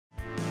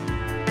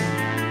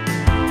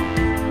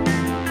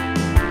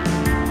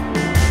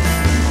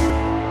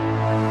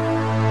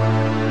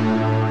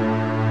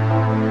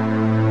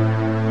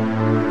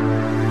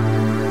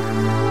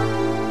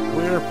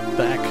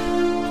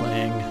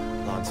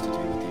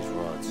these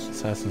rods?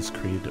 Assassin's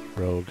Creed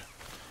Rogue.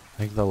 I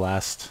think the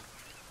last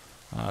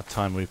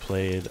time we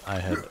played, I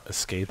had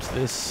escaped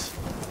this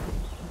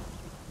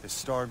This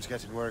storm's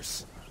getting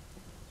worse.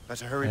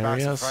 Better hurry back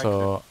area, to Franklin.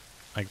 so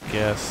I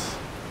guess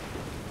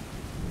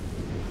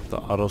the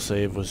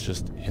autosave was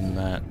just in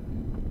that.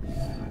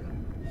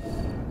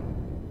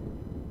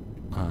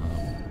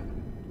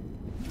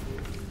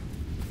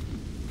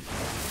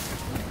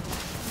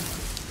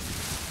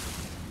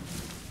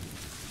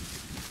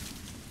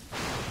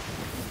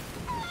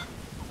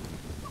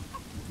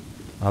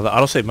 The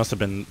autosave must have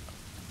been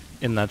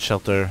in that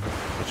shelter,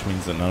 which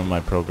means that none of my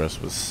progress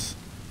was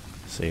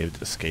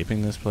saved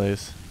escaping this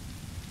place.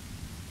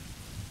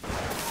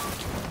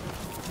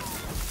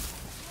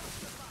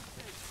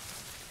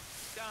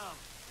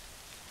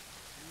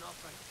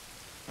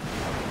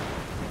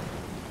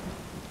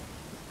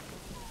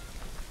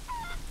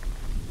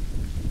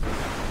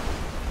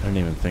 I didn't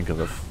even think of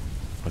the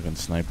fucking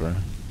sniper.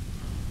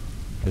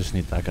 I just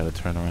need that guy to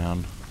turn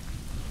around.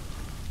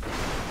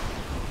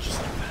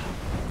 Just like that.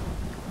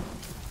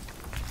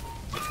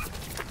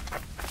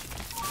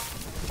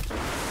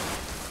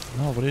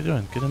 No, what are you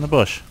doing? Get in the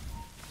bush.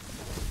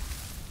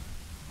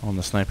 Oh, and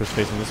the sniper's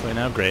facing this way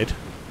now. Great.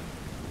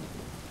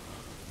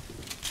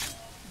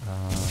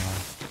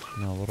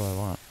 No, what do I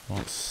want? I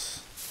want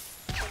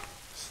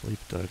sleep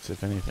darts,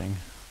 if anything.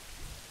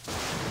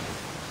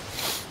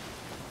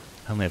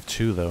 I only have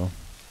 2, though.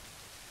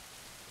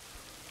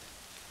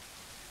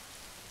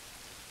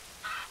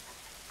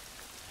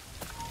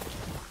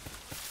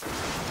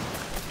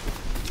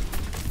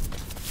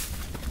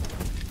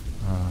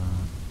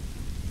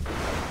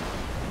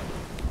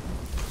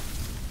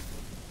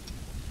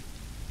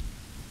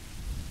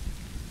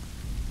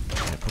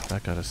 Okay, put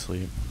that guy to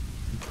sleep.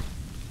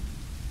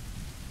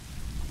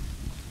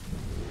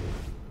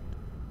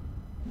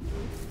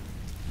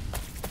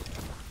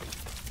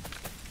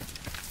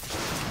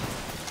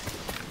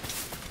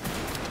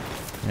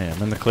 Hey,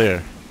 I'm in the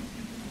clear.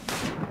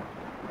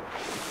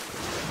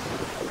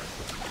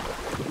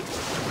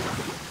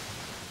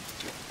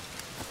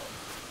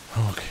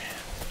 Okay.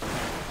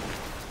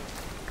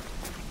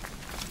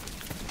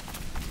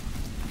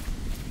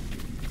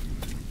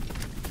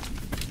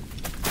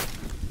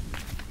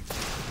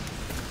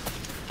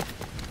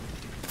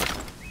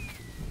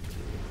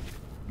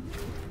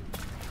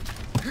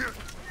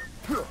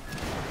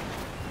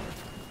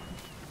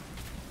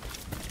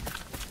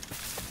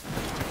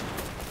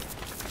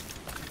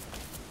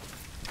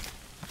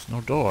 No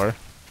door.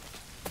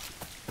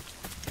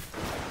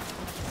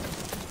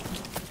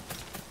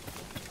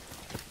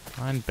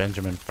 Fine,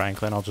 Benjamin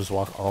Franklin. I'll just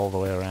walk all the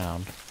way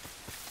around.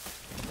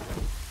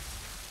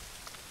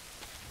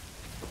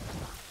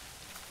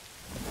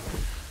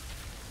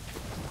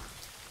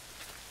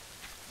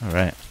 All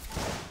right.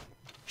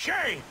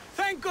 Shay,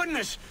 thank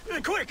goodness!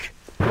 Quick,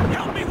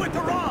 help me with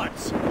the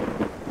rods.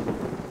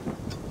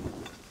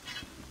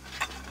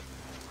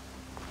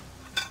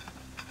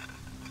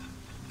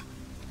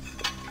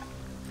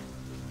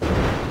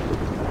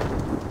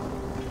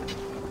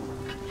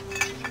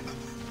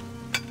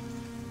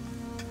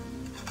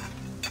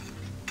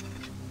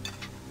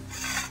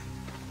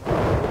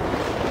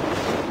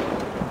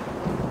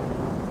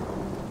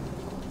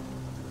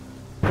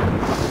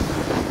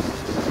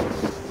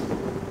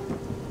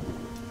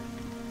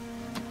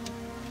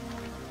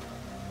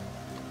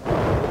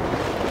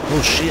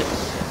 Oh shit!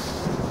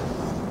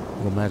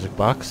 Little magic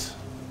box.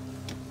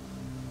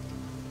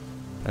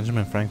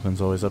 Benjamin Franklin's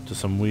always up to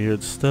some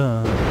weird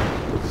stuff.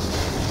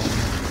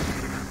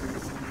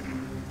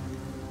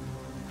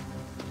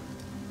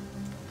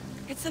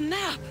 It's a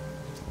map.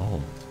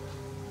 Oh.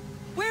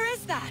 Where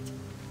is that?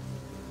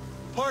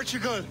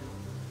 Portugal!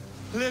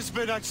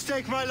 Lisbon, I'd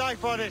stake my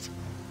life on it!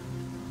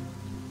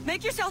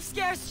 Make yourself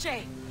scarce,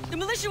 Shay. The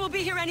militia will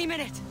be here any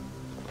minute.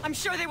 I'm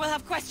sure they will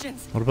have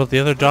questions. What about the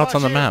other dots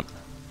on the map?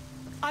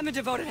 I'm a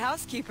devoted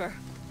housekeeper.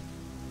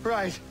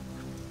 Right.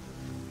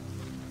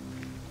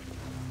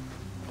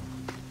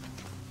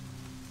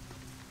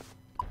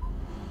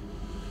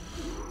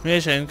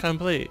 Mission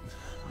complete.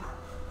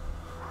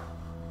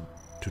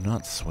 Do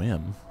not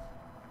swim.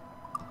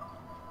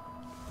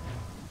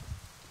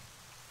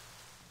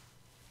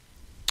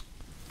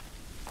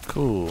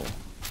 Cool.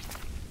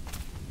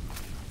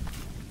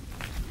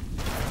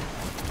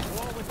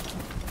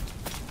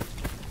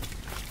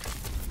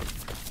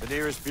 The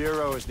nearest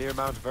bureau is near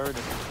Mount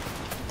Vernon.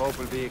 Pope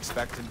will be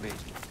expecting me.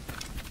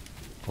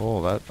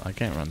 Oh, that I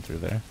can't run through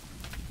there.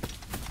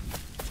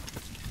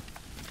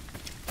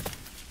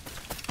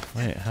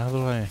 Wait, how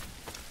do I?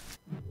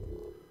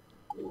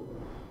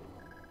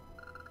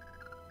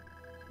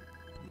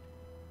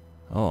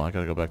 Oh, I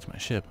gotta go back to my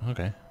ship.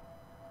 Okay.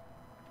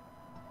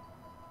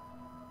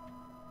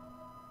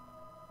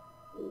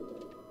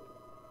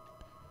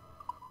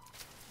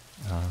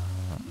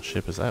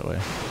 Ship is that way.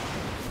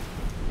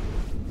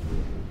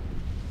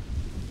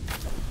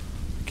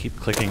 Keep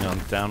clicking on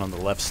down on the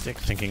left stick,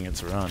 thinking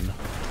it's run.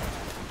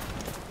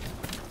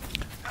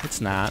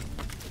 It's not.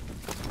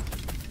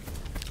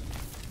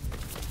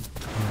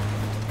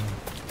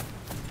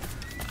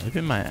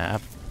 Maybe my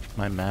app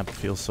My map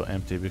feels so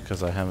empty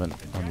because I haven't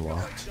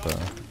unlocked the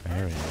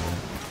area yet.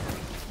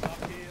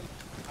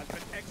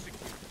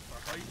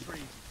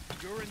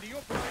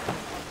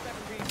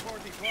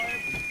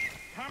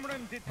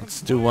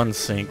 Let's do one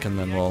sync and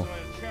then we'll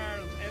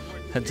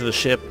head to the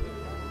ship.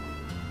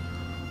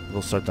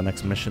 We'll start the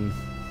next mission.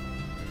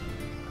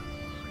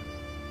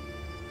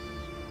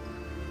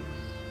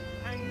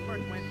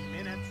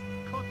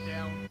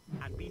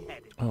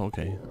 Oh,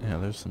 okay. Yeah,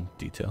 there's some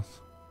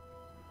details.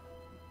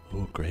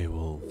 Oh, grey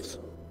wolves.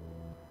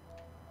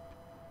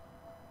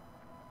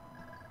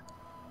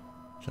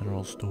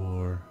 General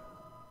store.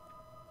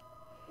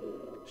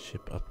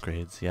 Ship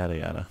upgrades, yada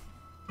yada.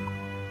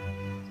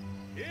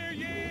 Hear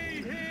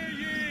ye, hear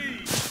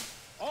ye!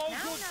 All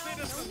good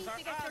citizens are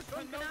asked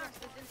to know.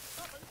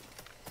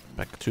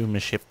 Back to my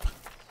ship.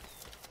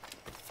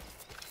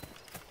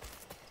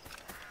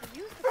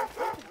 We used the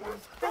potato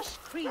ones fresh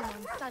cream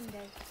on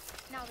Sunday.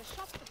 Now the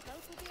shops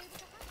afloat will be able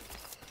to have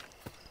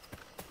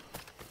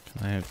it.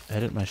 Can I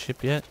edit my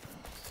ship yet?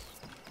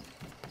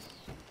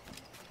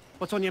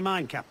 What's on your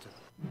mind, Captain?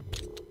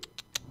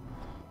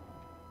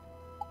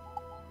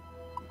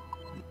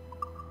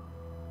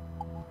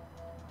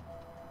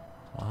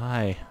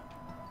 Why?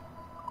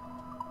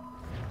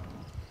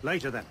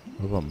 Later then.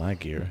 What about my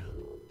gear?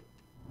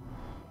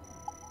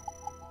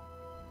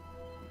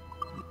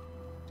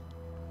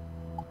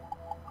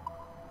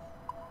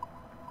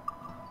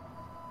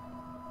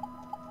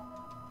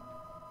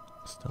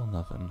 Still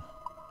nothing.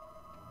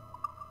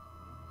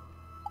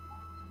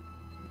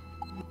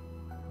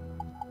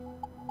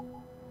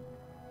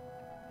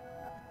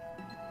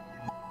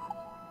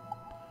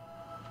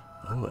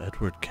 Oh,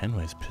 Edward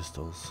Kenway's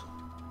pistols.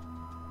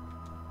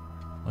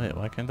 Wait,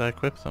 why can't I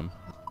equip them?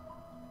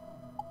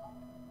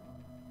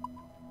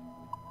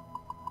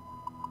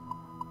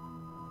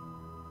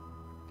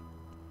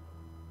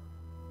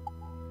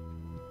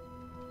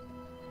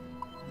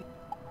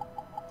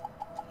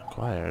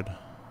 Acquired.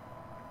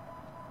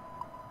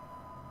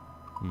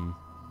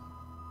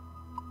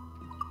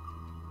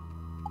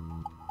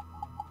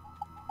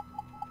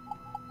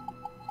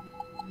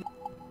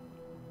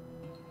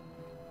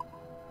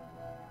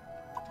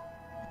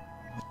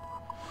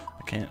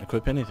 I can't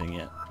equip anything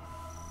yet.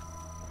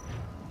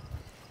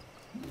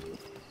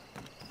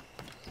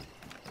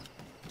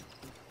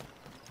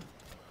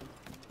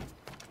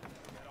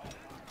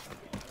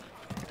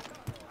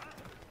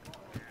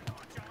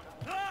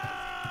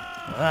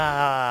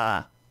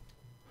 Ah!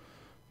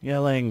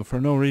 Yelling for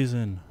no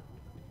reason.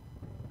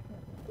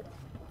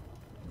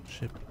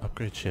 Ship,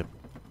 upgrade ship.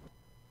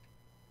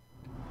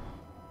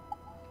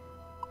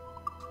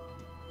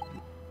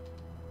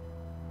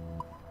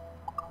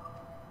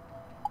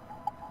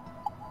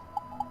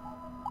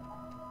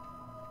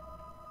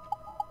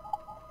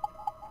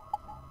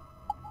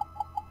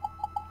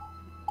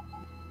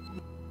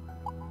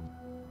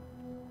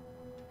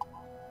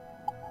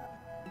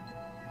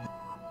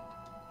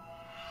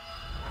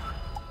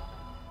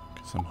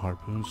 Get some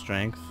harpoon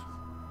strength,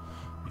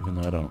 even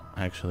though I don't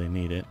actually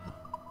need it.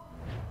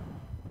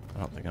 I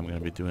don't think I'm going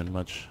to be doing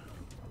much.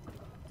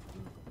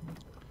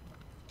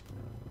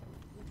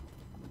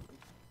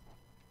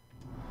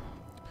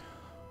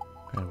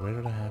 Okay, where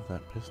did I have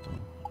that pistol?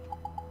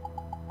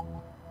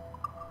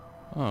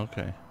 Oh,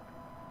 okay.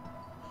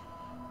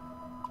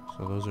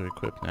 So those are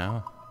equipped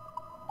now.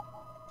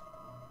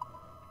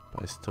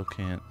 But I still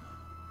can't.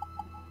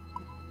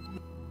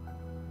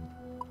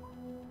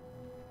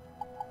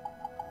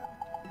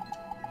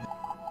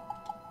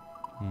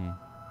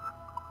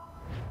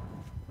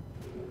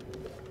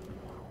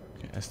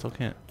 I still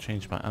can't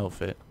change my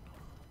outfit.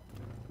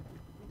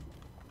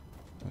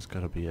 There's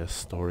gotta be a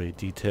story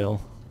detail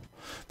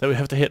that we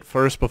have to hit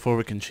first before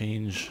we can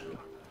change.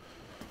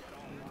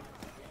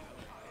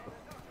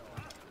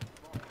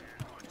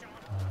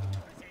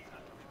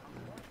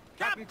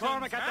 Captain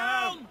Cormac at the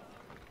helm!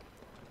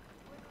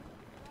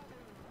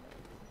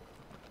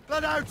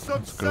 Let out some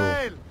Let's go.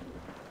 sail!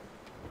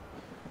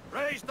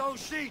 Raise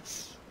those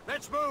sheets!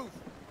 Let's move!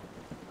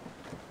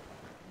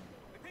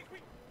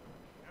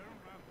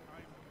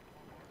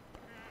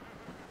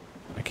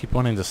 I keep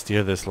wanting to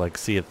steer this like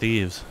Sea of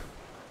Thieves.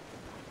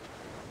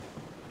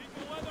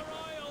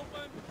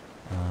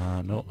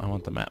 No, I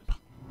want the map.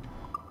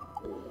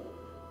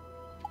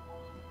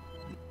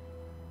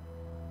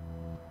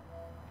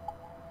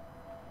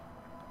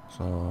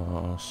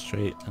 So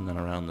straight and then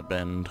around the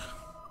bend.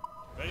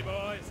 Ready,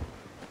 boys?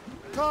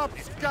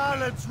 Tops,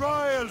 gallants,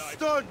 royals,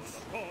 studs!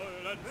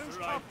 Who's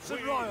tops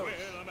and royals?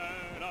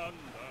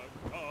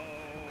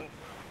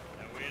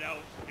 We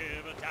don't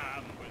give a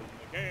damn when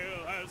the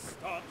gale has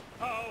stopped.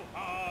 How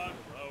hard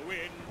the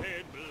wind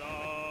did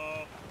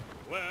blow.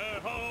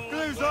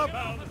 Blues up!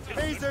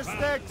 Peas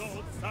sticks!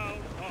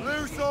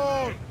 Loose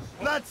all!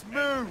 Let's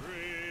move!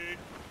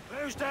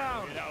 Blues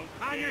down!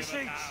 On your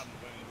seats!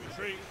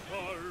 Shriek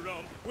for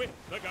rum with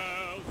the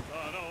girls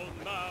on Old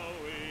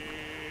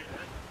Maui.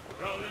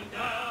 Rolling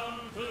down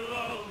to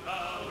Old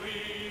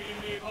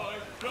Maui,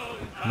 boys,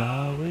 rolling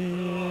down to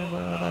Old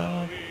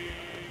Maui.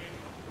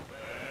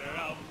 We're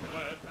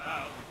outward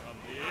bound from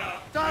the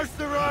Douse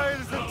the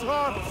royals and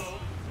tops!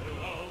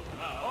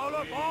 All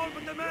up, all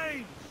but the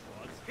mains!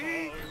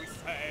 He...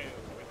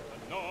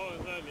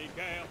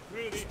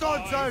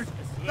 Studs out!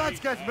 Let's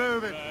get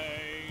moving!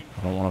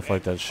 I don't want to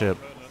fight that ship.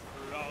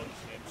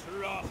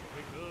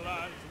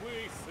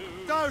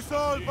 Douse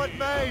all but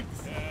mains!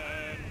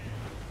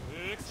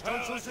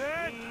 Stunsails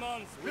in!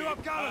 Blew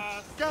up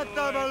gallants! Get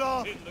them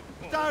aloft!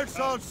 Douse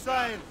all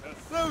sail!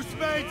 Loose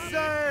main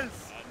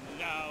sails!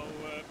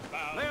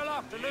 Lay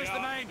aloft and loose the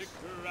mains!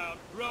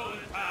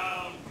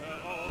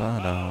 Da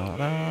da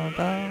da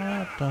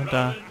da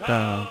da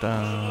da da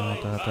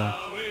da da.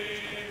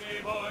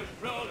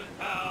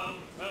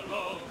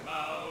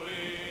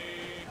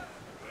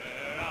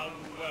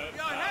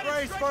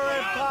 Brace for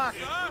impact!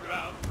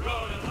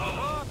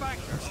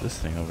 What's this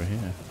thing over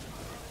here?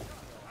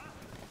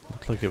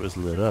 Looked like it was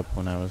lit up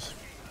when I was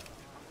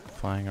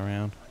flying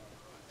around.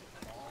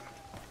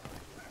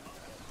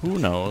 Who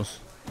knows?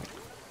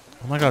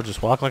 Oh my god,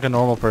 just walk like a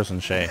normal person,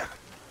 Shay.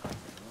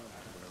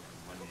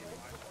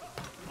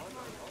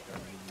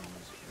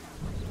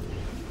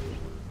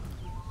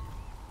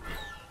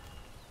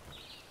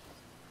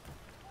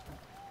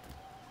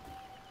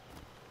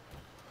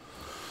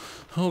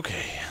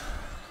 Okay.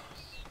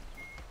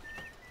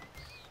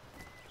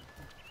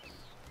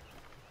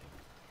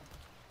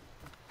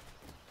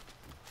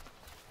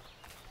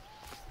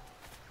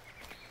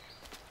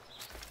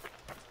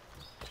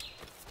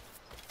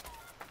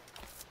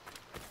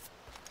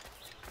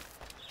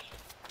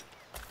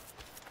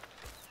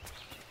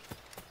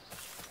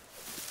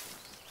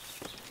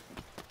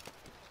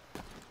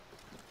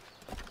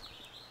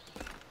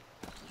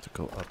 To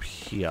go up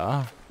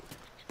here.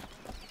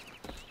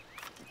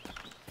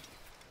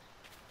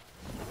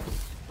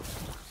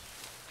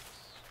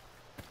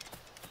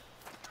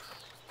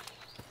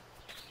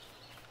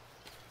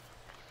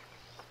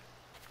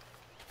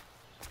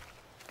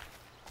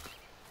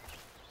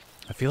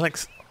 I feel like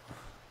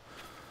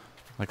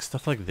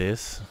stuff like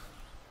this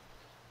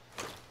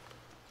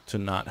to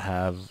not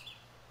have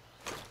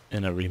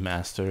in a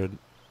remastered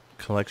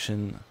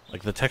collection.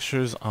 Like the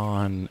textures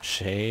on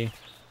Shay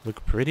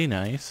look pretty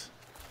nice.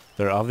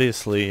 They're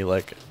obviously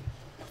like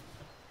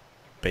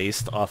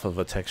based off of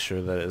a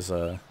texture that is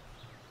oh,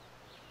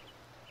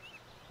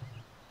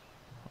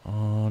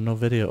 no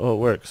video. Oh, it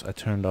works. I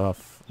turned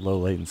off low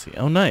latency.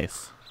 Oh,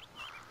 nice.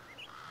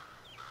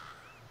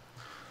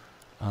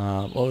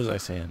 What was I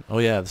saying? Oh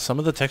yeah, some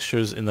of the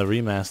textures in the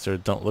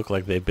remaster don't look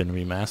like they've been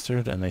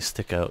remastered, and they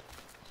stick out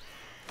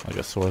like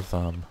a sore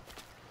thumb.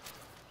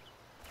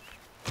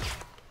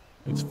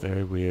 It's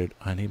very weird.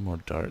 I need more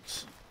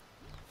darts.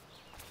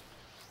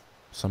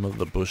 Some of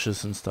the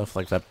bushes and stuff,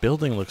 like that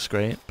building looks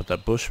great, but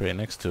that bush right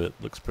next to it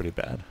looks pretty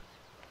bad.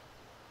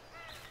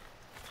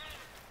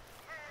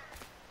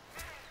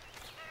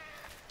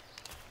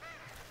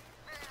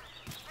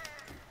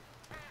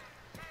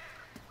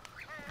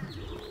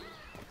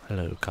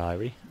 Hello,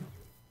 Kyrie.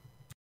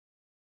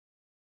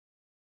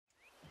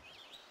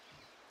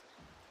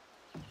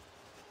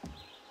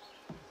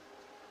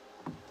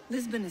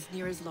 Lisbon is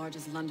near as large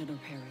as London or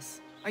Paris.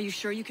 Are you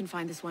sure you can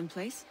find this one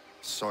place?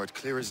 Saw it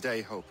clear as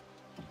day, Hope.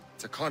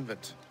 It's a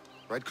convent,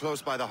 right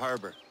close by the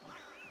harbor.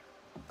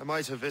 I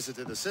might have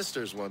visited the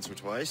sisters once or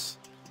twice.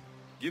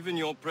 Given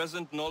your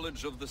present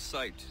knowledge of the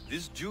site,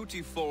 this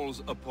duty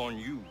falls upon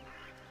you.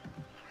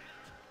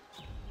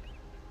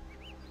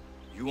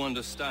 You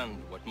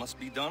understand what must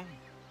be done?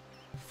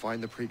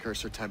 Find the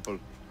precursor temple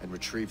and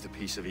retrieve the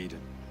Piece of Eden.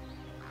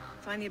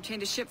 Finally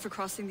obtained a ship for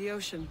crossing the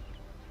ocean.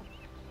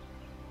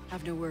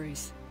 Have no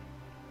worries.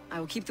 I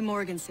will keep the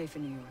Morrigan safe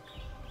in New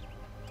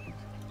York.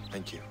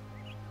 Thank you.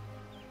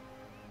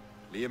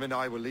 Liam and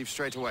I will leave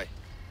straight away.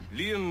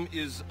 Liam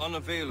is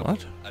unavailable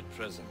What? at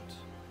present.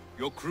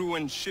 Your crew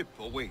and ship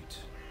await.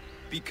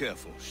 Be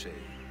careful, Shay.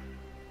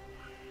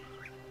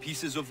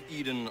 Pieces of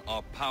Eden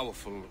are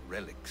powerful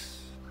relics.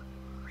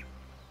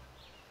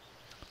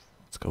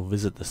 Let's go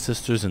visit the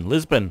sisters in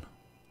Lisbon.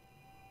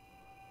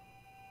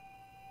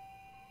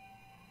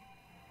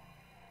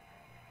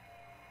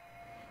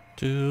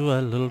 Do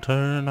a little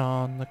turn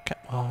on the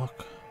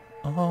catwalk.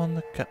 On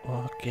the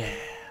catwalk, yeah.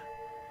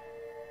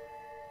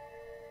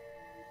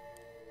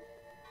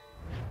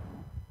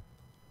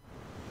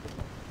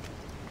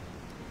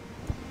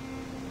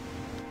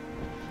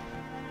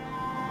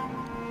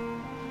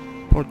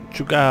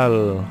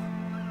 Portugal.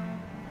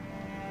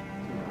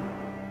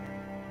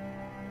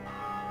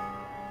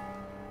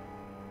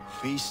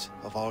 Feast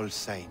of All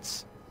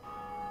Saints.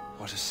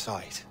 What a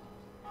sight.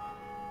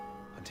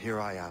 And here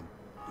I am,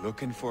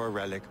 looking for a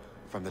relic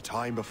from the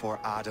time before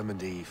Adam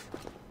and Eve.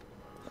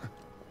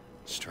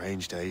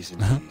 Strange days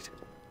indeed.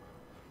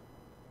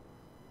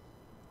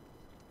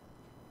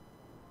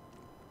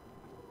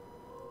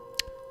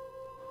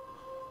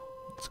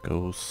 Let's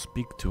go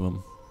speak to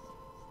him.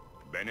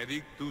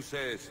 Benedictus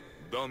est,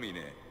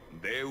 Domine,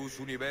 Deus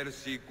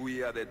universi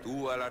quia de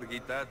tua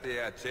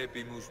largitate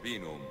accepimus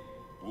vinum,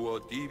 quo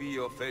tibi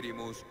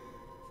offerimus,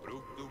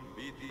 fructum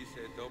vitis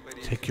et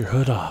operis. Take your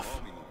hood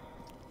off.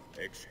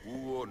 Ex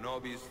quo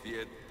nobis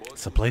fiet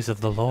It's the place of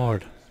the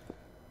Lord.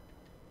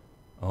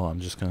 Oh, I'm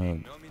just gonna...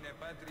 In nomine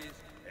Patris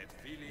et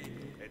Filii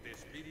et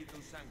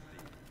Spiritus Sancti.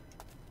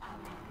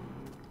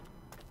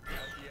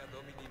 Gratia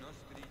Domini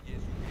nostri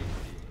Iesu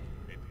Christi,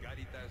 et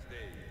caritas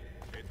Dei,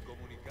 et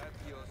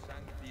communicatio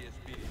Sancti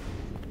Spiritus,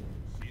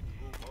 sit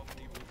cum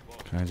omnibus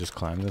vobis, Can I just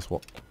climb this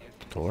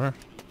door?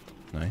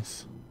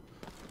 Nice.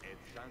 et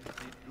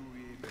sancti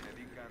tui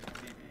benedicant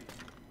tibi.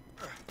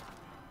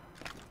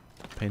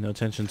 Pay no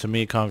attention to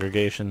me,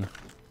 congregation.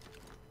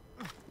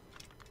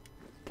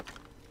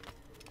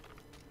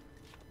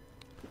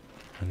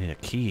 I need a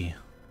key.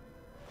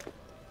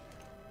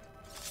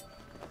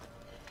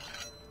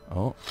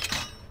 Oh.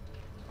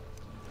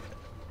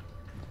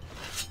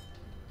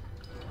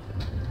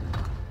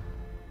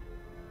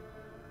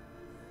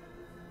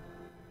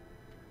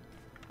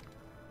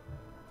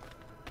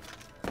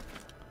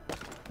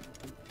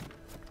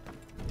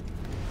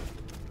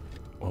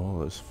 Oh,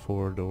 there's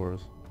 4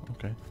 doors.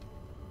 Okay.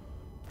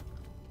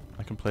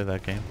 I can play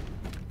that game.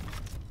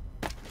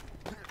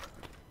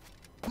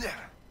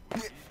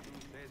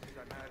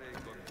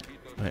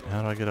 Wait,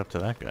 how do I get up to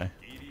that guy?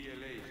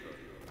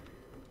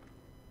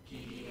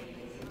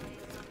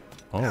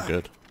 Oh,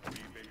 good.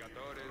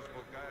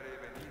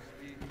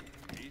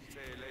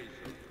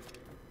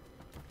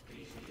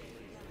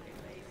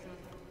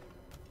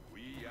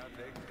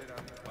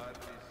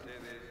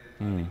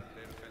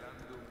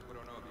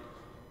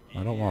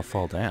 I don't want to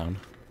fall down.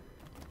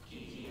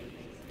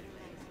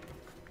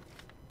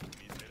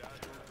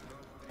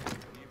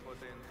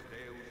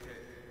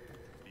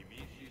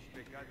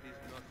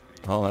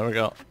 Oh, there we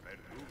go.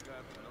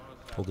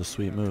 Pulled a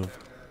sweet move.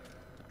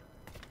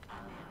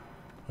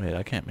 Wait,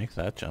 I can't make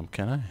that jump,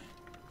 can I?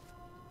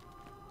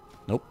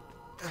 Nope.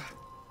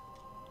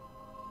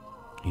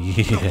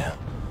 Yeah.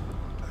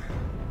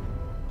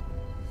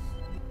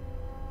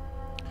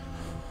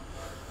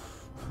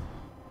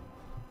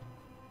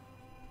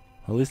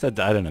 At least I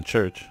died in a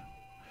church.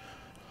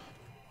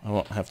 I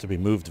won't have to be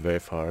moved very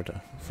far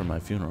for my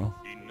funeral.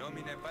 In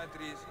nomine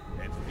Patris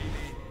et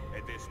Filii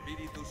et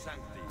Spiritus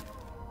Sancti.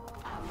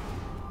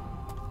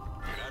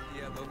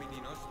 Gratia Domini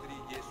nostri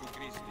Iesu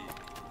Christi,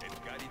 et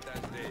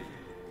caritas Dei,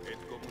 et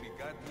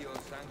communicatio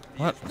Sancti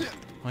What? Spiritus,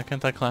 Why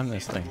can't I climb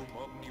this thing?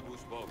 cum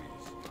omnibus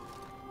vobis,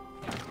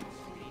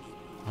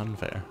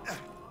 Unfair.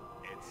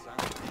 et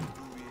sancti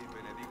tui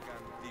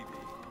benedicant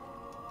tibi.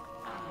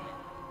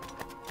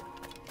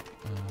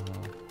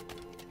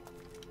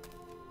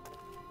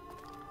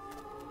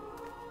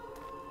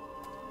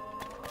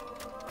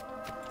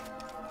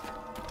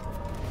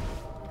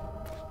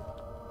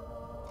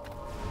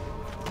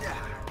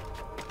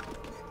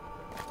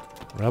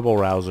 Rebel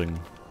rousing.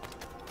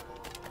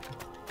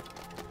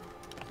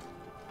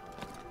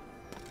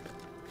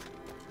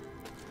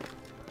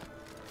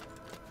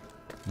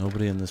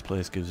 Nobody in this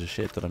place gives a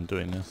shit that I'm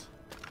doing this.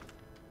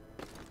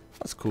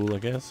 That's cool, I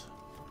guess.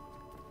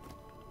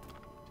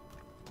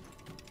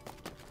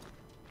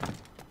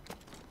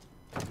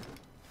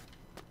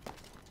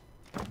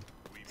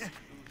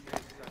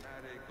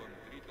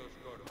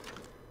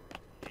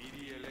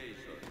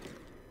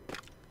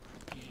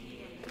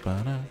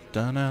 Ba-da,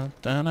 da-na,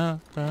 da-na,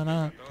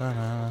 da-na,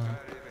 da-na.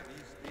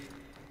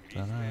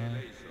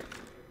 Da-na.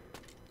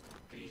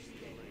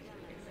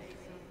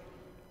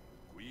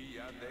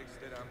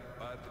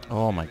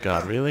 Oh my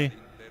god, really?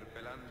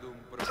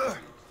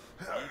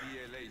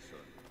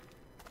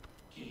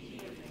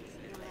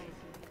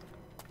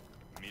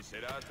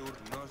 Miseratur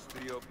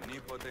nostri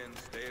omnipotens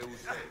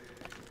Deus et,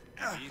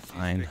 misis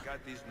Fine.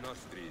 peccatis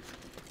nostris,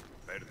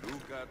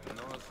 perducat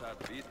nos ad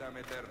vitam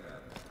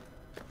aeternam.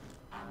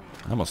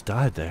 I almost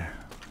died there.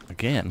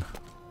 Again.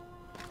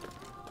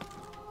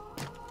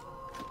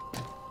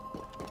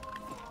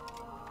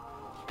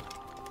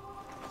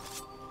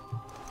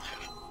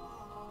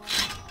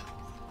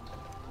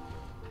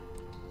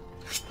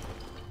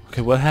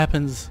 Okay, what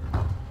happens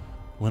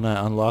when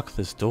I unlock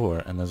this door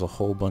and there's a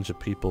whole bunch of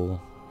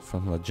people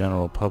from the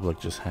general public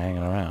just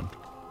hanging around?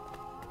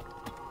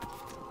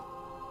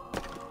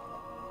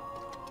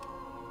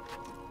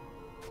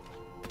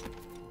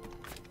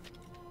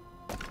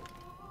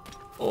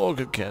 Oh,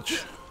 good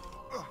catch.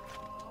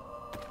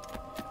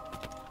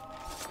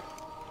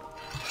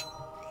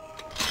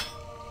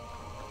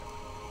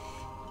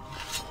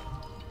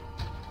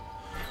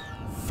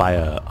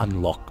 Fire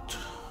unlocked.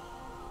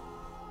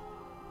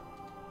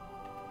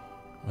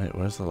 Wait,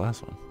 where's the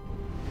last one?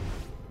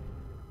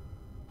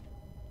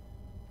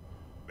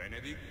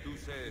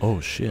 Benedictus es Oh,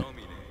 shit.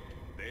 Domine,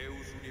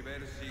 Deus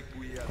universi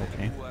qui ad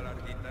Okay. tua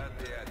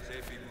largitate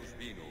accepimus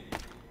vinum,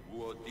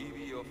 quo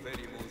tibi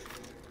offerimus,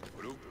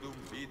 fructum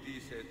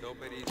vitis et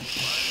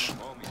operis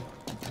manum hominum.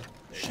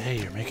 Shay,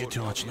 you're making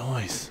too much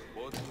noise.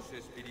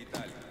 Votus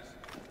spiritualis.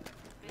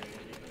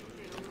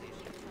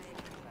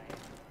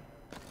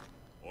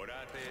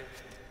 Orate,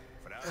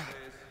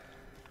 fratres,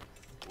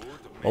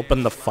 ut me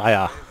Open the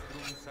fire.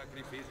 vestrum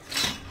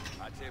sacrificium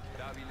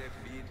acceptabile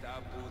fit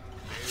apud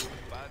Deum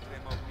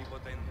Patrem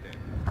omnipotentem.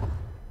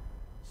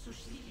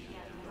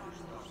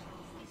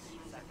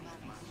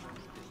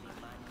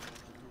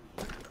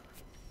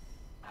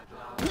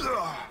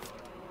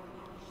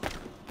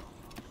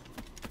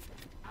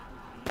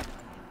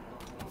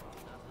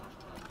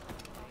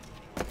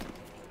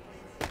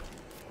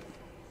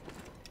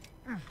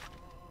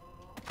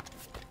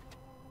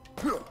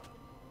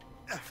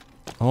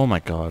 Oh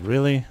my god,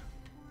 really?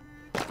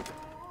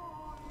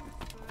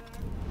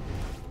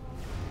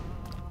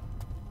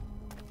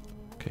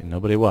 Okay,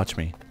 nobody watch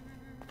me.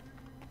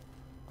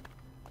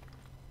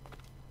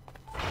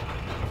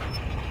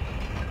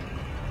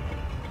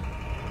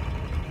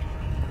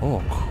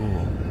 Oh,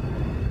 cool.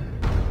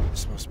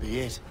 This must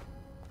be it.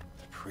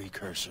 The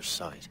precursor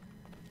site.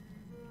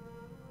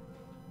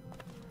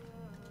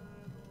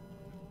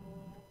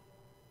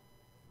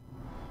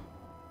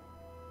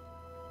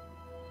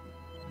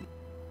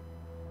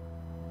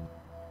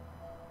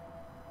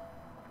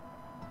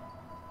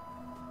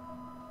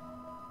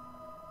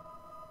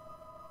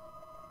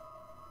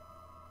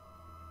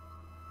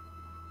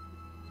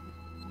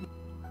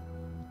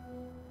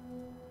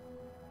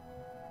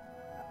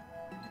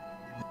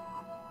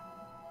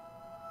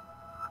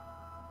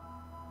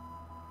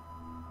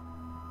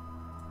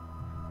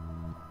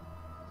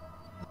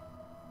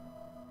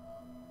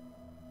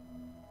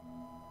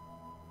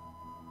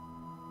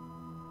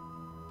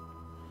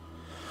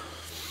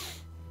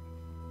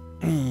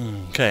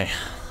 Okay.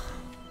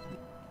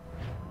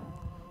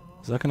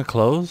 Is that gonna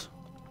close?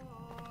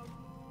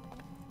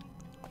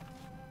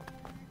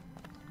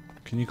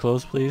 Can you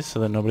close, please, so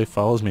that nobody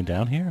follows me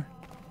down here?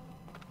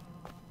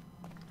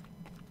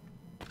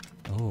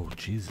 Oh,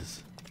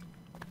 Jesus.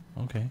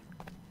 Okay.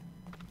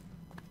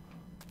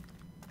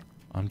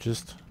 I'm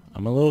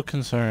a little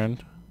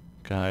concerned,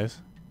 guys,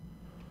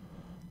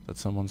 that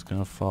someone's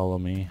gonna follow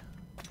me.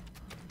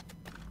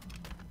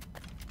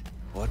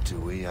 What do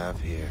we have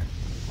here?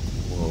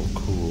 Whoa,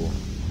 cool.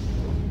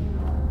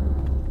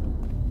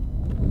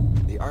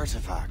 The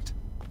artifact.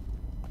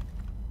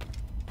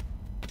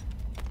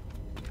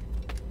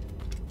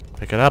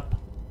 Pick it up.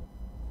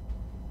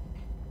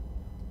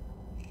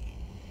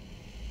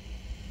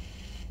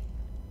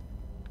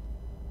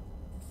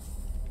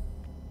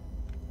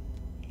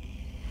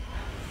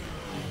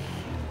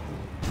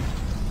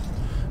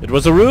 It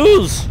was a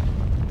ruse!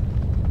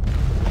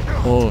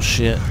 Oh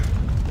shit.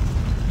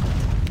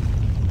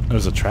 It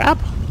was a trap?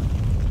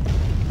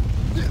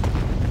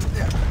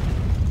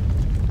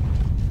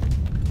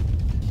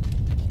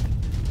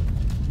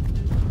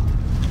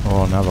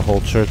 Oh, now the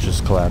whole church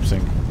is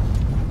collapsing.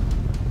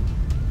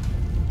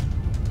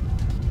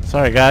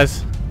 Sorry,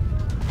 guys.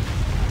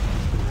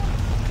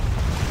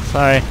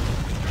 Sorry.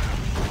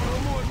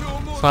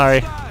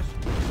 Sorry.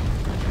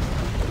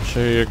 I'm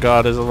sure your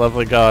God is a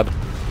lovely God.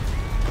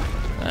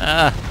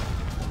 Ah.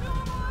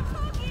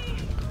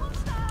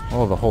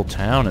 Oh, the whole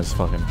town is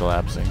fucking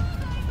collapsing.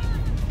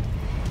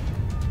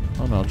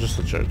 Oh no, just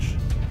the church.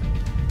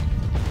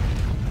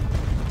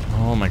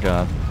 Oh my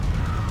god.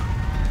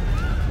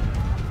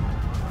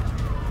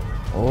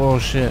 Oh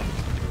shit.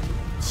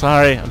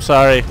 Sorry, I'm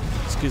sorry.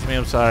 Excuse me,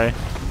 I'm sorry.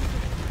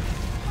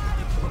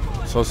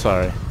 So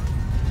sorry.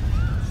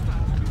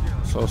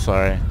 So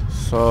sorry.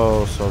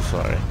 So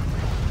sorry.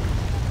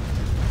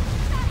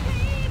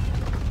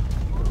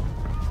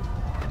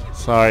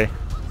 Sorry.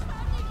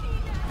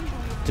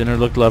 Dinner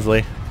looked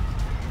lovely.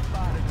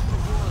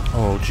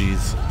 Oh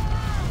jeez.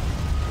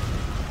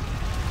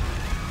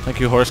 Thank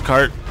you, horse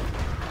cart.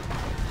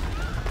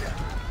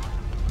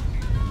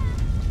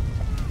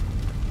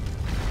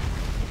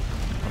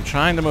 I'm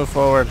trying to move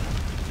forward.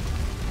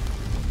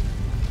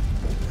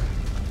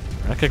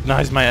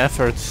 Recognize my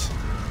efforts.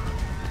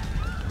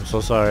 I'm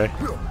so sorry.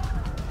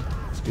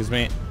 Excuse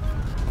me.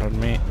 Pardon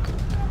me.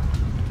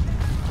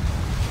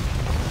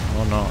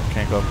 Oh no, I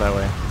can't go up that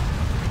way.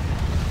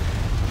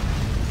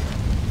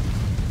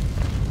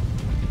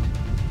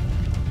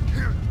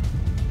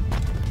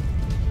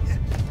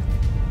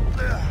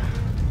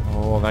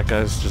 Oh, that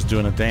guy's just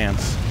doing a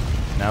dance.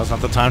 Now's not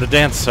the time to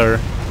dance, sir.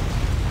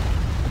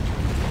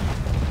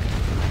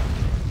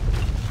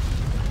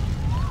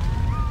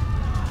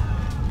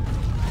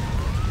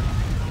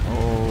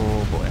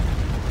 Oh, boy.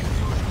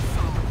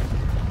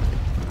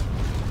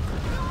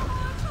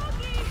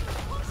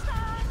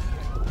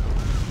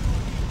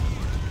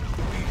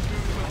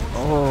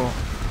 Oh.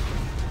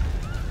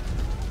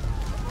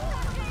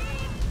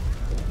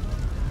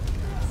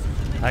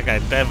 That guy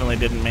definitely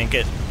didn't make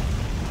it.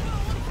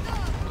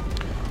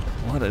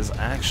 What is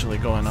actually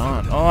going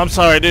on? Oh, I'm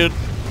sorry, dude.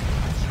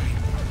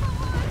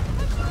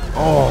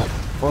 Oh,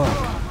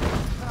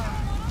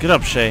 fuck. Get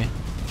up, Shay.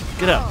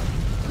 Get up.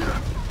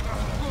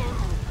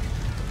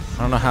 I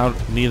don't know how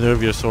neither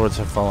of your swords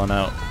have fallen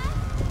out.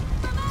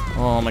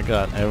 Oh my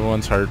god,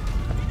 everyone's hurt.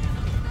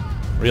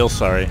 Real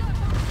sorry.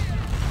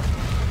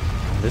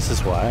 This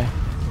is why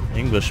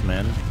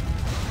Englishmen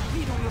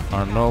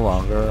are no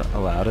longer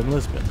allowed in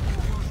Lisbon.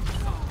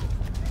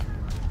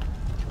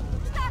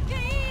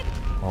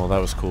 Oh, that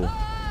was cool.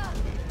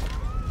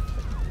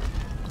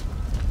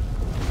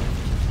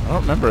 I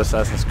don't remember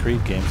Assassin's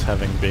Creed games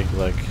having big,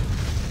 like,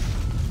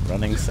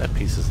 running set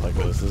pieces like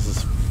this. This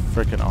is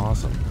freaking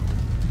awesome.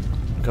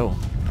 Go.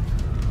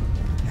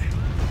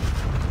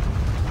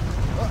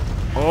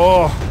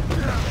 Oh!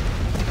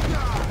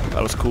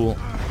 That was cool.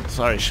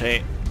 Sorry,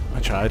 Shay.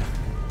 I tried.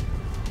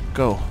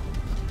 Go.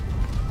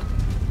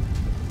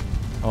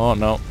 Oh,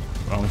 no.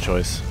 Wrong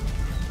choice.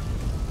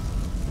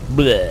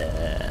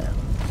 Bleh.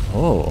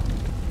 Oh.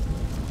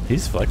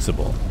 He's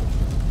flexible.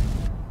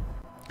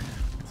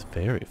 He's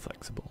very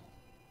flexible.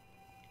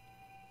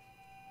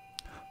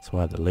 That's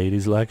why the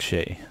ladies like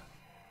Shay.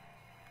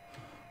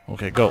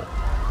 Okay, go.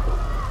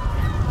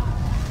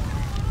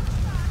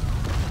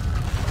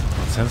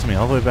 It sends me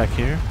all the way back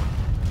here.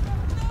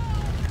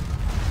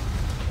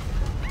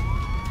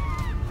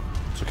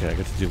 It's okay, I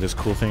get to do this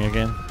cool thing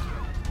again.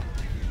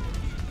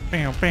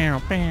 Bow,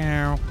 bow,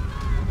 bow.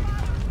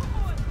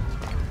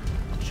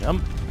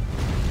 Jump.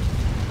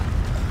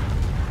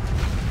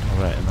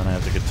 Alright, and then I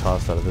have to get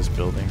tossed out of this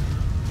building.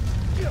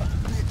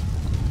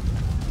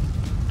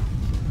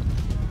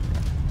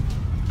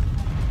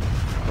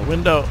 The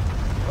window.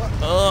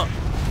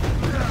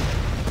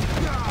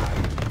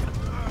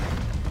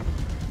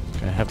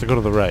 Okay, I have to go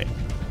to the right.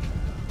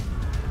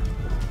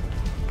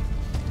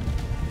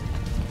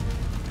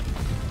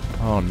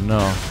 Oh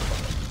no.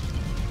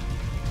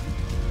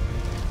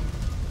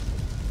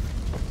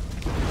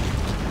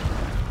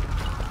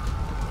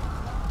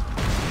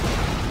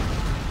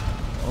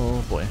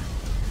 Oh boy.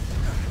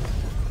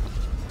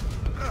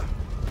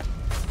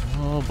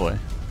 Oh boy.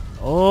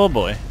 Oh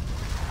boy.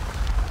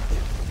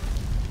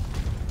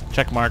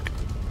 Check mark.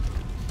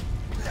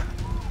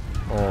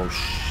 Oh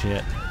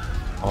shit.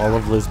 All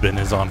of Lisbon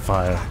is on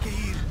fire.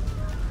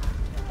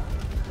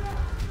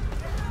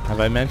 Have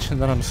I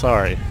mentioned that I'm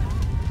sorry?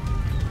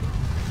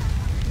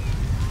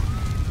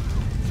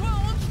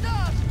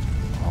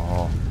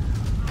 Oh.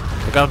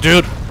 Look out,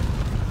 dude!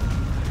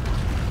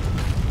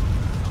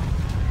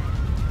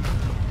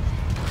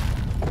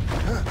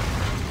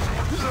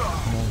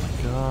 Oh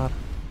my god.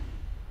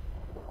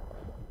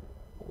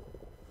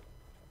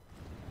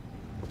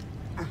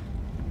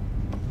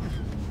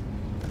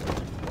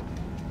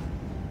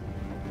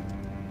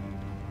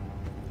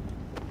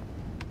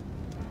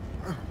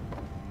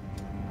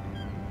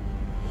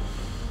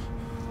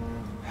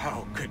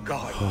 How could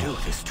God do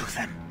this to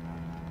them?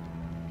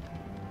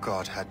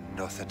 God had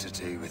nothing to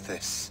do with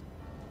this.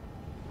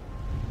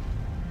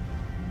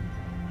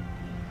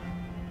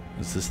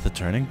 Is this the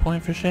turning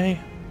point for Shay?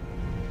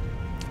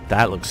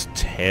 That looks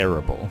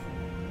terrible.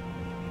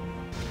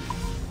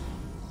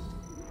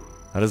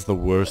 That is the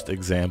worst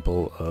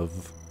example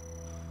of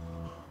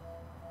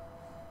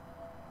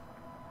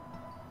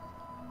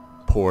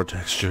poor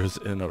textures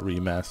in a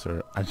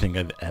remaster I think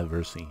I've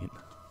ever seen.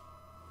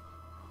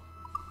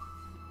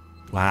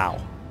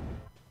 Wow.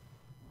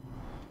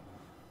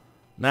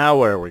 Now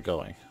where are we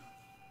going?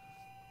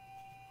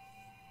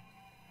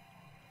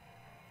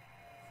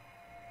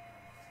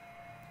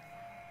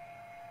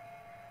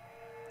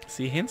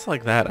 See, hints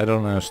like that I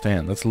don't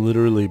understand. That's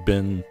literally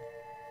been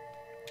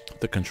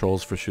the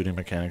controls for shooting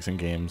mechanics in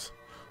games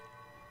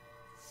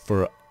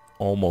for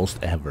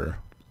almost ever.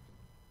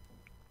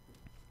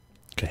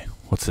 Okay,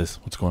 what's this?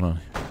 What's going on?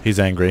 He's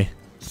angry.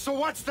 So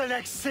what's the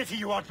next city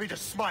you want me to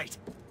smite?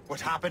 What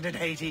happened in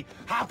Haiti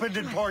happened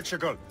in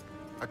Portugal.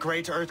 A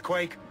great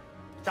earthquake.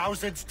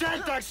 Thousands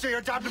dead thanks to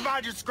your damned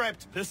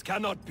manuscript. This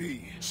cannot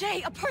be.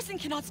 Shay, a person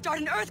cannot start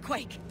an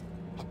earthquake.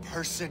 A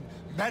person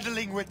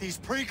meddling with these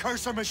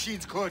precursor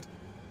machines could.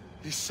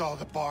 You saw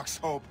the box,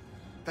 Hope.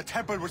 The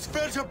temple was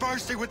filled to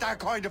bursting with that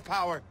kind of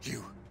power.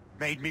 You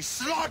made me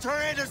slaughter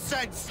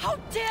innocents. How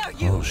dare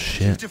you? Oh You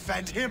shit.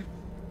 defend him?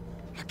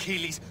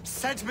 Achilles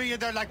sent me in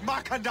there like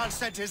Macandal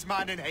sent his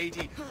man in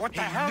Haiti. What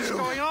the hell's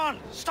going on?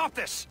 Stop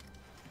this!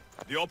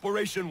 The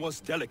operation was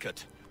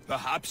delicate.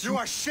 Perhaps You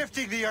are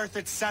shifting the earth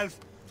itself.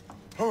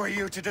 Who are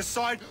you to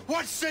decide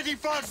what city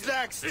falls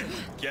next?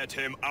 get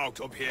him out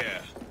of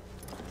here.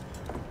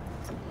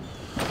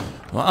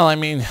 Well, I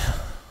mean,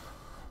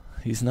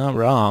 he's not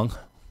wrong.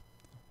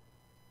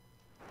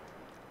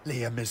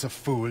 Liam is a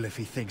fool if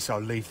he thinks I'll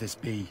leave this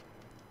be.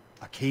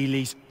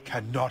 Achilles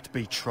cannot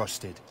be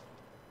trusted.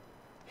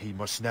 He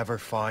must never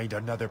find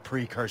another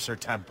precursor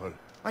temple.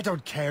 I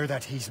don't care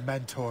that he's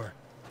mentor,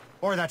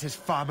 or that his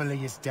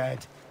family is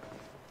dead.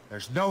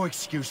 There's no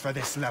excuse for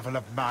this level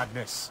of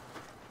madness.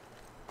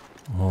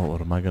 Well,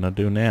 what am I gonna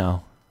do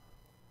now?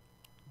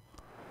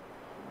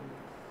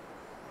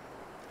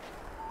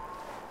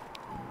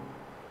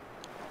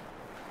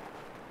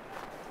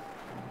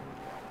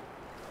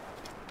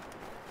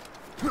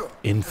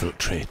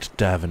 Infiltrate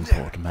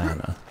Davenport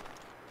Manor.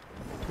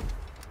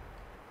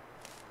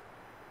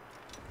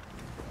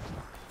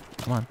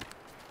 Come on.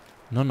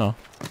 No, no.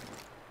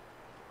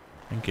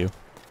 Thank you.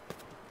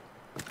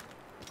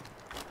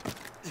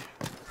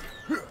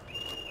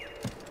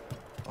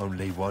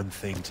 Only one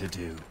thing to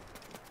do.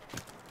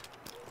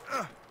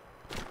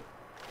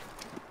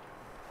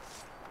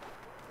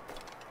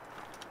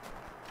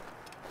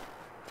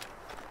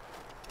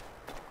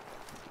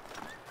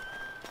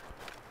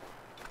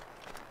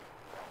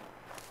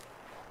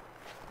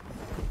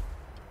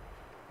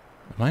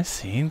 Am I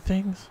seeing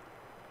things?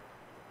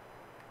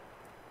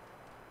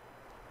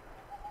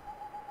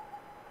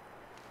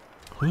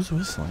 Who's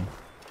whistling?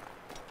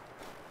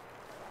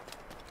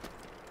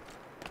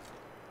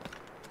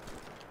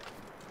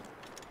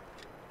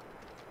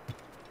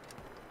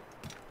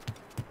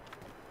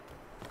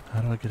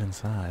 How do I get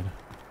inside?